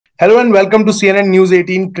Hello and welcome to CNN News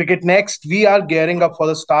 18 Cricket Next. We are gearing up for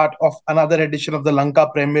the start of another edition of the Lanka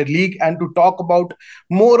Premier League. And to talk about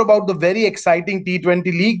more about the very exciting T20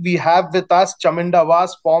 league, we have with us Chaminda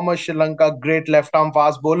Vaas, former Sri Lanka great left-arm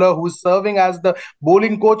fast bowler, who is serving as the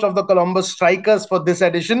bowling coach of the Colombo Strikers for this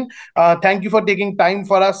edition. Thank you for taking time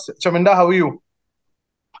for us, Chaminda. How are you?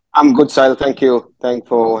 I'm good, Sal. Thank you. Thanks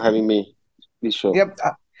for having me. This show. Yep.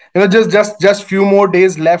 Just few more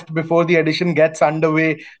days left before the edition gets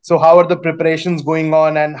underway. So, how are the preparations going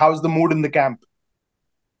on, and how's the mood in the camp?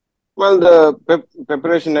 Well, the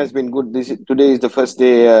preparation has been good. Today is the first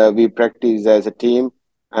day we practice as a team,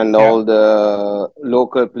 and Yeah. all the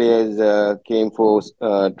local players came for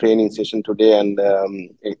training session today, and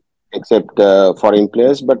except foreign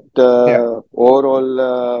players. But Yeah.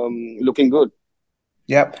 overall, looking good.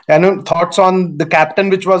 Yeah, and thoughts on the captain,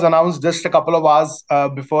 which was announced just a couple of hours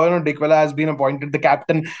before. Dickwella has been appointed the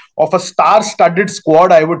captain of a star-studded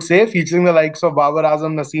squad, I would say, featuring the likes of Babar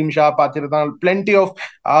Azam, Naseem Shah, Patiratan, plenty of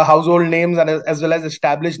household names and as well as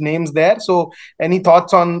established names there. So, any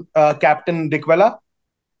thoughts on Captain Dickwella?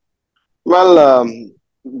 Well,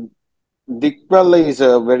 Dikwal is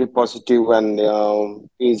a very positive and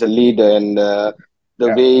he's a leader, and the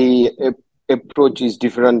Yeah, way approach is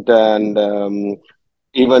different, and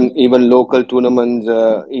even local tournaments,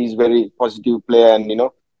 he's very positive player, and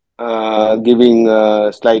giving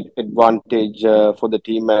slight advantage for the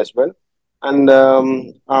team as well. And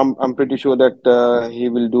I'm pretty sure that he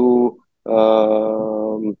will do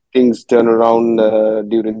things turn around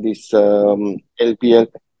during this LPL,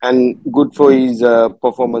 and good for his yeah.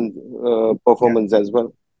 performance as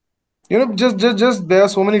well. Just there are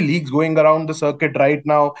so many leagues going around the circuit right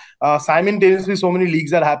now. Simultaneously, so many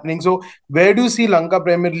leagues are happening. So, where do you see Lanka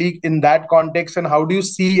Premier League in that context, and how do you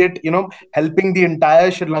see it, helping the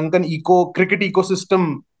entire Sri Lankan cricket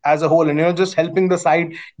ecosystem as a whole, and just helping the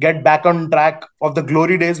side get back on track of the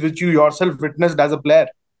glory days which you yourself witnessed as a player?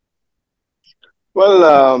 Well,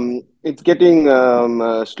 it's getting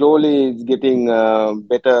slowly. It's getting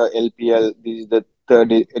better. LPL. This is the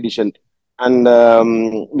third edition, and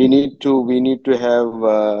we need to have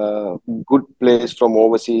good players from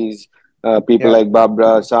overseas. People Yeah, like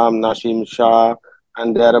Babra, Sam, Nashim Shah,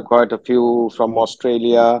 and there are quite a few from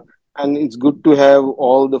Australia. And it's good to have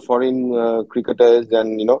all the foreign cricketers,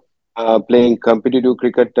 and playing competitive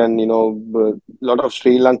cricket, and a lot of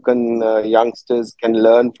Sri Lankan youngsters can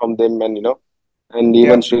learn from them, and and yeah.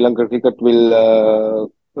 even Sri Lanka cricket will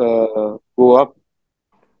go up.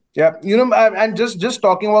 Yeah, and just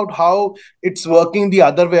talking about how it's working the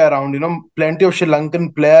other way around. Plenty of Sri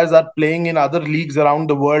Lankan players are playing in other leagues around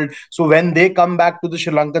the world. So when they come back to the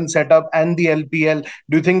Sri Lankan setup and the LPL,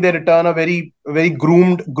 do you think they return a very very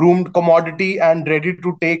groomed commodity and ready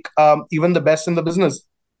to take even the best in the business?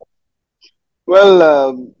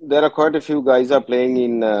 Well, there are quite a few guys are playing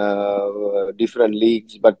in different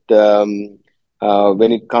leagues, but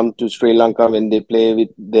when it comes to Sri Lanka, when they play with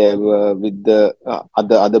the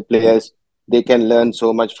other players, they can learn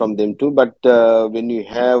so much from them too. But when you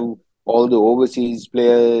have all the overseas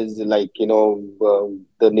players, like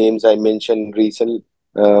the names I mentioned recently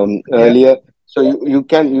Yeah, earlier, so you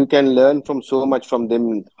can learn from so much from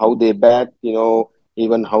them, how they bat,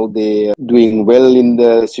 even how they doing well in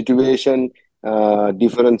the situation,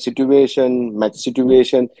 different situation, match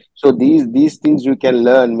situation. So these things you can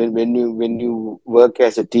learn when you work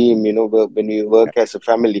as a team, when you yeah. work as a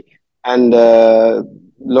family, and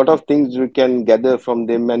lot of things you can gather from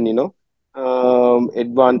them, and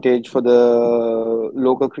advantage for the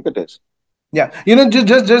local cricketers. Yeah,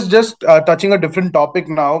 just touching a different topic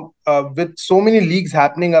now. With so many leagues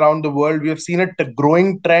happening around the world, we have seen a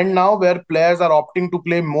growing trend now where players are opting to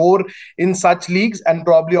play more in such leagues and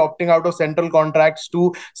probably opting out of central contracts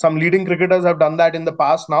too. Some leading cricketers have done that in the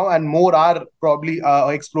past now, and more are probably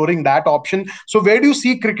exploring that option. So, where do you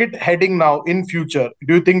see cricket heading now in future?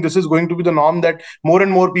 Do you think this is going to be the norm that more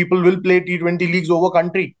and more people will play T20 leagues over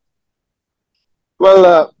country?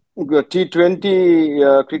 Well,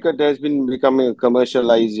 T20 cricket has been becoming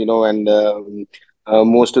commercialized, and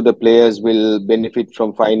most of the players will benefit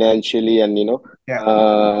from financially, and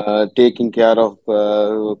Yeah, taking care of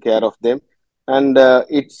them. And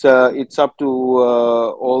it's up to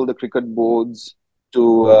all the cricket boards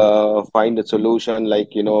to find a solution,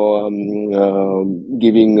 like giving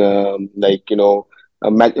like to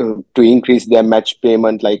increase their match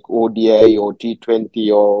payment, like ODI or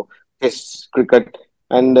T20 or Test cricket.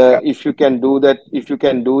 And yeah. if you can do that,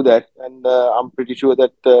 and I'm pretty sure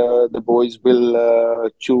that the boys will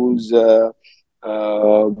choose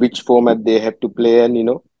which format they have to play, and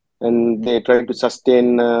and they try to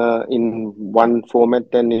sustain in one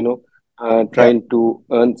format, and Yeah. trying to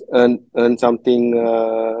earn something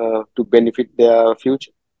to benefit their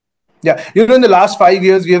future. Yeah, in the last 5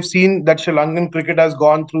 years, we have seen that Sri Lankan cricket has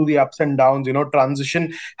gone through the ups and downs.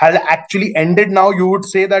 Transition has actually ended now. You would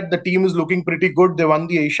say that the team is looking pretty good. They won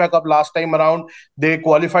the Asia Cup last time around. They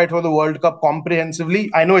qualified for the World Cup comprehensively.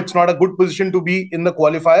 I know it's not a good position to be in the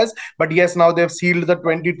qualifiers, but yes, now they've sealed the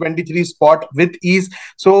 2023 spot with ease.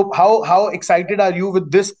 So, how excited are you with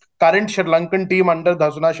this current Sri Lankan team under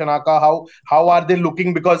Dhasuna Shanaka? How are they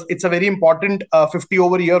looking? Because it's a very important 50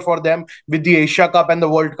 over year for them with the Asia Cup and the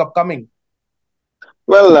World Cup coming.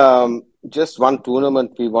 Well, just one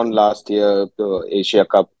tournament we won last year, the Asia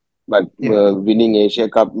Cup. But Yeah, winning Asia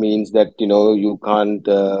Cup means that you can't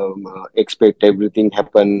expect everything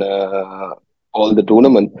happen all the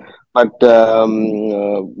tournament. But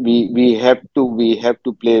we have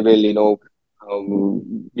to play well.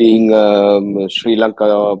 Being Sri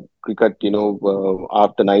Lanka cricket.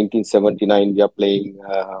 After 1979, we are playing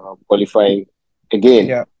qualifying again,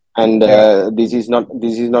 yeah, and yeah, this is not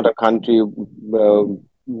a country.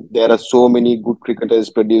 There are so many good cricketers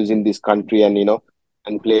produced in this country, and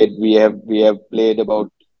played. We have played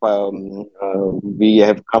about. We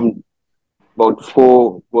have come about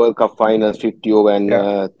four World Cup finals, 50 over, and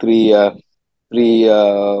yeah, three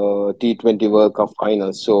T20 World Cup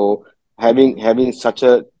finals. So having such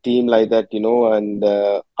a team like that, and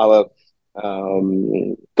our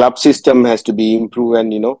club system has to be improved,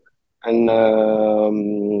 and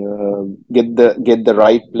get the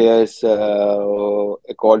right players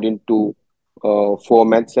according to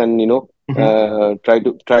formats, and hmm,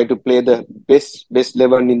 try to play the best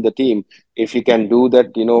level in the team. If you can do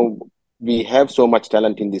that, we have so much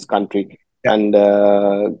talent in this country, yeah, and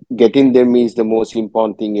getting them is the most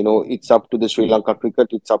important thing. It's up to the Sri Lanka cricket.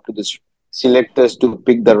 It's up to the selectors to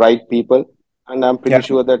pick the right people, and I'm pretty yeah.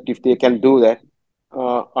 sure that if they can do that,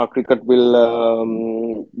 our cricket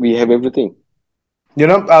will. We have everything.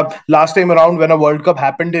 Last time around when a World Cup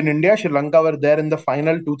happened in India, Sri Lanka were there in the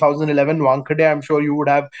final 2011 Wankhede. I'm sure you would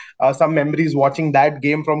have some memories watching that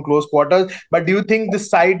game from close quarters. But do you think this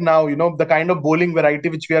side now, the kind of bowling variety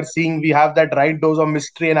which we are seeing, we have that right dose of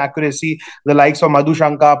mystery and accuracy, the likes of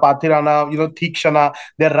Madhushanka, Pathirana, Theekshana,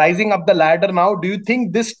 they're rising up the ladder now. Do you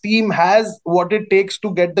think this team has what it takes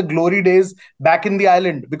to get the glory days back in the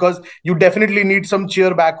island? Because you definitely need some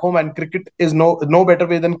cheer back home, and cricket is no better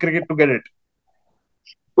way than cricket to get it.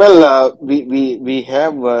 Well, we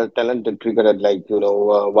have talented cricketer like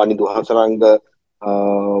Wanidu Hasarang,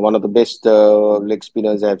 one of the best leg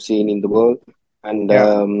spinners I've seen in the world, and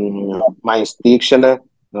Yeah, Miles Deekshana,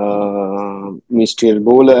 Mr.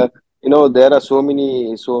 Bowler. There are so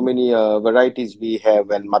many varieties we have,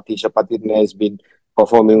 and Matisha Patirna has been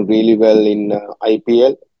performing really well in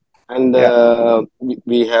IPL, and yeah,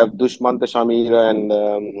 we have Dushmanta Shamira and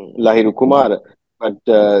Lahiru Kumar. But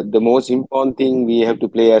the most important thing we have to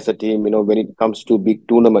play as a team, when it comes to big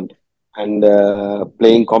tournament, and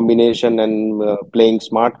playing combination and playing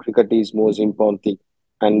smart cricket is most important thing.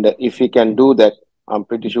 And if we can do that, I'm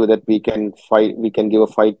pretty sure that we can fight. We can give a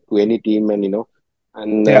fight to any team, and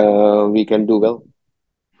and yeah. we can do well.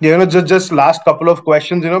 Yeah, just last couple of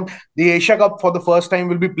questions. The Asia Cup for the first time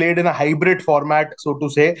will be played in a hybrid format, so to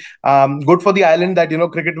say. Good for the island that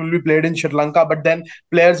cricket will be played in Sri Lanka, but then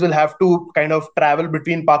players will have to kind of travel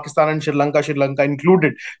between Pakistan and Sri Lanka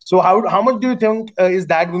included. So how much do you think is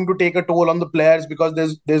that going to take a toll on the players, because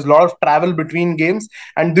there's a lot of travel between games?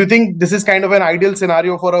 And do you think this is kind of an ideal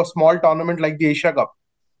scenario for a small tournament like the Asia Cup?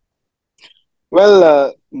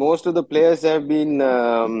 Well, most of the players have been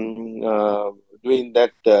doing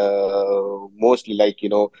that mostly, like,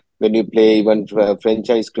 when you play even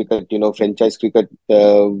franchise cricket, franchise cricket,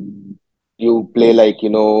 you play like,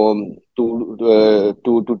 2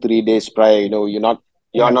 to 3 days prior. You're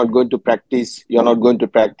Yeah, not going to practice. You're not going to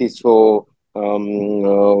practice for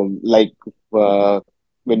like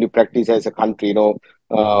when you practice as a country,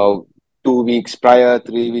 uh, 2 weeks prior,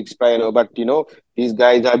 3 weeks prior. But these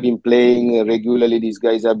guys have been playing regularly. These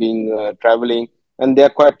guys have been traveling, and they're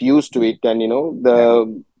quite used to it. And yeah,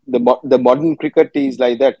 the modern cricket is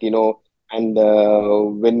like that. And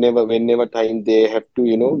whenever time they have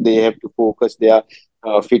to, they have to focus their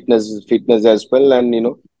fitness as well. And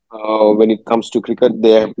when it comes to cricket,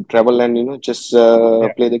 they have to travel and just yeah.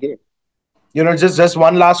 play the game. Just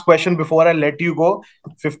one last question before I let you go.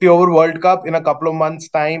 50 over World Cup in a couple of months'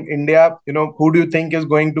 time, India, who do you think is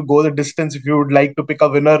going to go the distance if you would like to pick a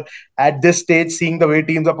winner at this stage, seeing the way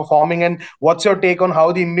teams are performing? And what's your take on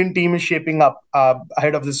how the Indian team is shaping up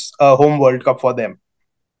ahead of this home World Cup for them?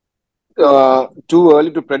 Too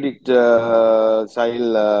early to predict,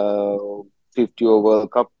 Sahil, 50 over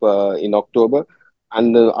World Cup in October.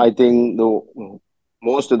 and I think the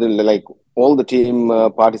most of the like all the team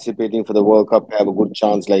participating for the World Cup have a good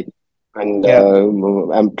chance. Like, and Yeah,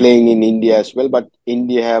 I'm playing in India as well, but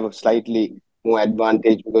India have a slightly more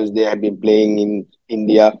advantage because they have been playing in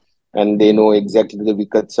India and they know exactly the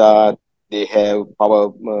wickets are. They have power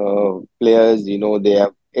players, they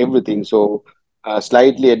have everything. So.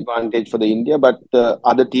 Slightly advantage for the India, but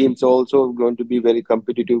other teams also going to be very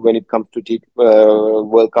competitive when it comes to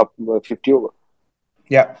World Cup 50 over.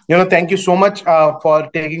 yeah. Thank you so much for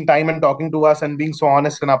taking time and talking to us and being so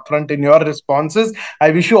honest and upfront in your responses. I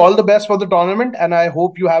wish you all the best for the tournament, and I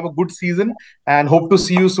hope you have a good season and hope to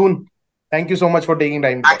see you soon. Thank you so much for taking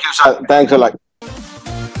time with Thank us. you, sir. Thanks a lot.